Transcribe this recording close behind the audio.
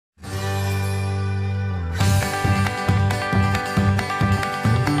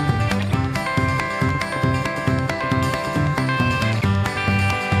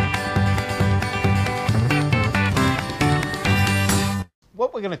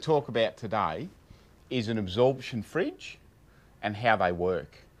we're going to talk about today is an absorption fridge and how they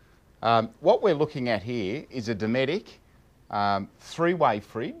work. What we're looking at here is a Dometic three-way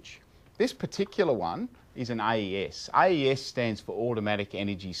fridge. This particular one is an AES. AES stands for Automatic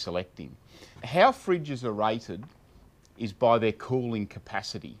Energy Selecting. How fridges are rated is by their cooling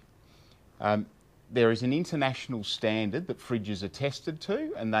capacity. There is an international standard that fridges are tested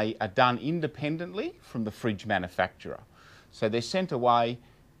to, and they are done independently from the fridge manufacturer. So they're sent away,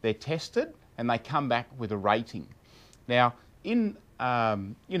 they're tested, and they come back with a rating. Now, in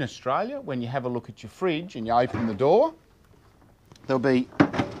Australia, when you have a look at your fridge and you open the door, there'll be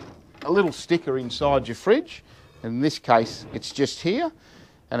a little sticker inside your fridge. In this case, it's just here,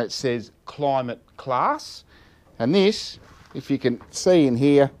 and it says climate class. And this, if you can see in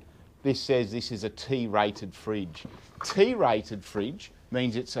here, this says this is a T-rated fridge. T-rated fridge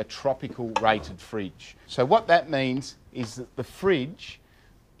means it's a tropical rated fridge. So what that means is that the fridge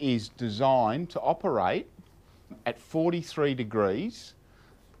is designed to operate at 43 degrees,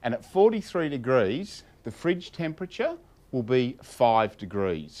 and at 43 degrees, the fridge temperature will be 5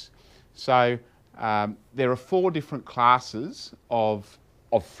 degrees. So there are 4 different classes of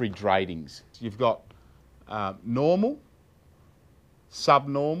fridge ratings. You've got normal,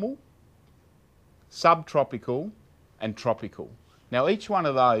 subnormal, subtropical and tropical. Now each one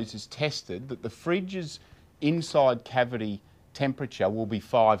of those is tested that the fridge's inside cavity temperature will be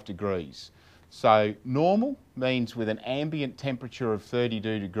 5 degrees. So normal means with an ambient temperature of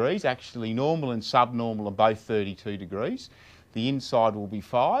 32 degrees. Actually normal and subnormal are both 32 degrees. The inside will be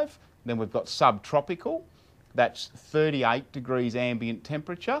 5. Then we've got subtropical, that's 38 degrees ambient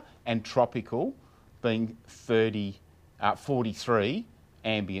temperature, and tropical being 43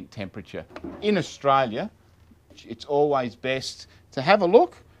 ambient temperature. In Australia, it's always best to have a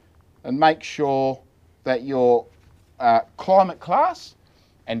look and make sure that your climate class,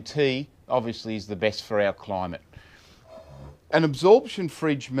 and T obviously is the best for our climate. An absorption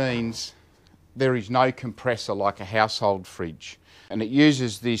fridge means there is no compressor like a household fridge, and it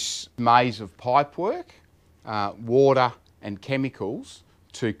uses this maze of pipework, water and chemicals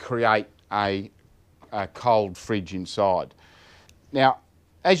to create a cold fridge inside. Now,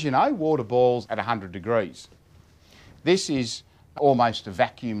 as you know, water boils at 100 degrees. This is almost a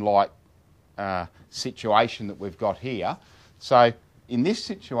vacuum-like situation that we've got here. So in this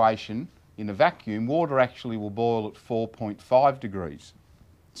situation, in a vacuum, water actually will boil at 4.5 degrees.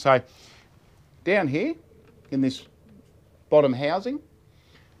 So down here, in this bottom housing,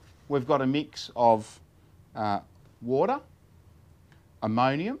 we've got a mix of water,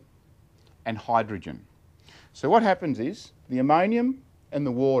 ammonium and hydrogen. So what happens is the ammonium and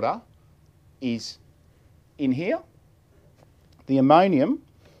the water is in here. The ammonium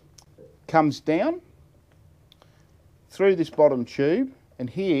comes down through this bottom tube, and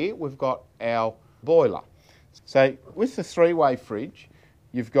here we've got our boiler. So with the three-way fridge,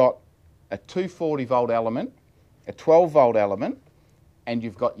 you've got a 240 volt element, a 12 volt element, and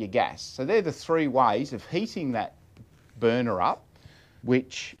you've got your gas. So they're the 3 ways of heating that burner up,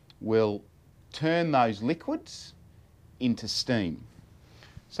 which will turn those liquids into steam.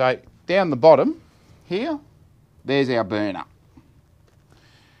 So down the bottom here, there's our burner.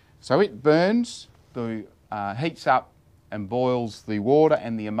 So it burns, heats up and boils the water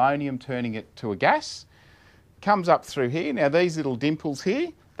and the ammonium, turning it to a gas. Comes up through here. Now these little dimples here,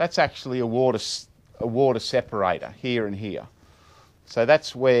 that's actually a water separator here and here. So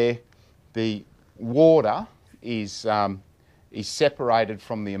that's where the water is separated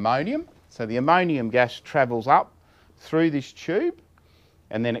from the ammonium. So the ammonium gas travels up through this tube,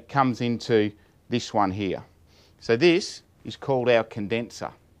 and then it comes into this one here. So this is called our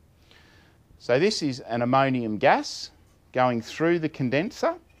condenser. So this is an ammonium gas going through the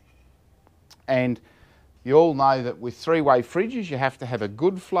condenser, and you all know that with three-way fridges you have to have a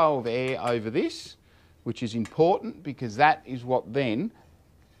good flow of air over this, which is important because that is what then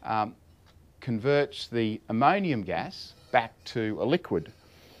converts the ammonium gas back to a liquid.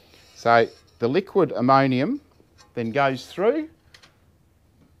 So the liquid ammonium then goes through,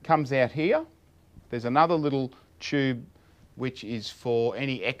 comes out here. There's another little tube which is for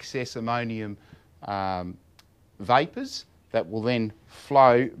any excess ammonium vapours that will then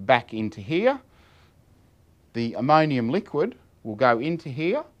flow back into here. The ammonium liquid will go into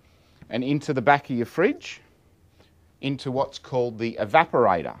here and into the back of your fridge, into what's called the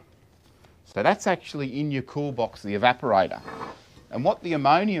evaporator. So that's actually in your cool box, the evaporator. And what the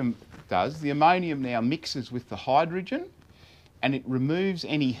ammonium does, the ammonium now mixes with the hydrogen and it removes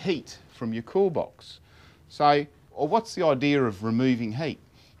any heat from your cool box. So, or what's the idea of removing heat?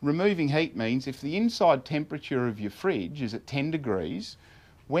 Removing heat means if the inside temperature of your fridge is at 10 degrees,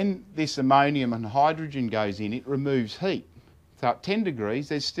 when this ammonium and hydrogen goes in, it removes heat. So at 10 degrees,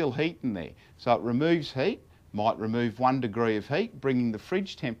 there's still heat in there. So it removes heat, might remove 1 degree of heat, bringing the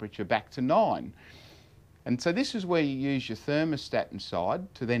fridge temperature back to 9. And so this is where you use your thermostat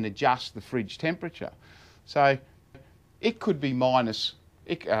inside to then adjust the fridge temperature. So it could be minus,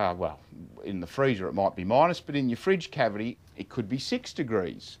 well, in the freezer it might be minus, but in your fridge cavity it could be 6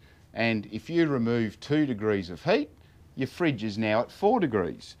 degrees. And if you remove 2 degrees of heat, your fridge is now at 4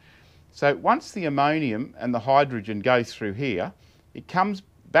 degrees. So once the ammonium and the hydrogen go through here, it comes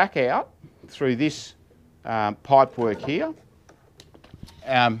back out through this pipework here,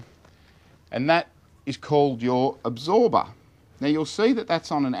 and that is called your absorber. Now you'll see that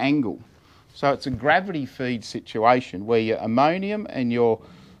that's on an angle. So it's a gravity feed situation where your ammonium and your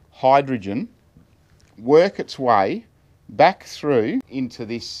hydrogen work its way back through into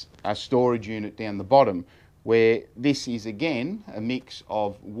this storage unit down the bottom, where this is again a mix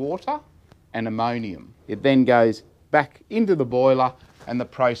of water and ammonium. It then goes back into the boiler and the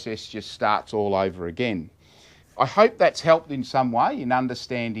process just starts all over again. I hope that's helped in some way in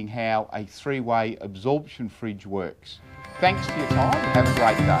understanding how a three-way absorption fridge works. Thanks for your time and have a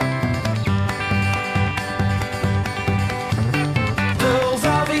great day.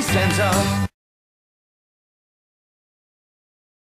 Centre.